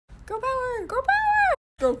Girl power!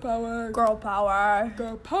 Girl power. Girl power!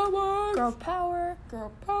 Girl power. Girl power!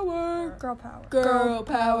 Girl power. Girl power! Girl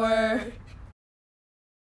power.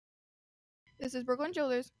 This is Brooklyn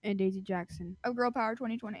Childers and Daisy Jackson of Girl Power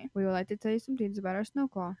 2020. We would like to tell you some things about our snow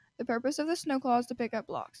claw. The purpose of the snow claw is to pick up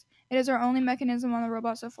blocks. It is our only mechanism on the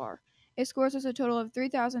robot so far. It scores us a total of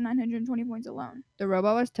 3,920 points alone. The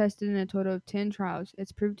robot was tested in a total of 10 trials.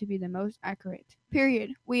 It's proved to be the most accurate.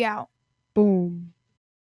 Period. We out. Boom.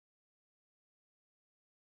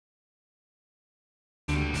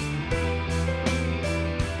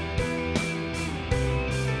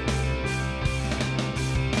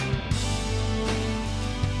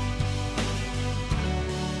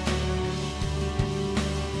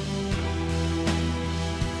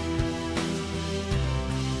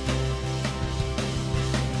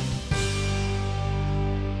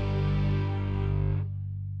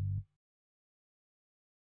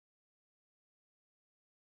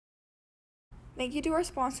 Thank you to our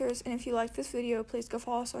sponsors, and if you like this video, please go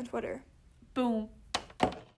follow us on Twitter. Boom.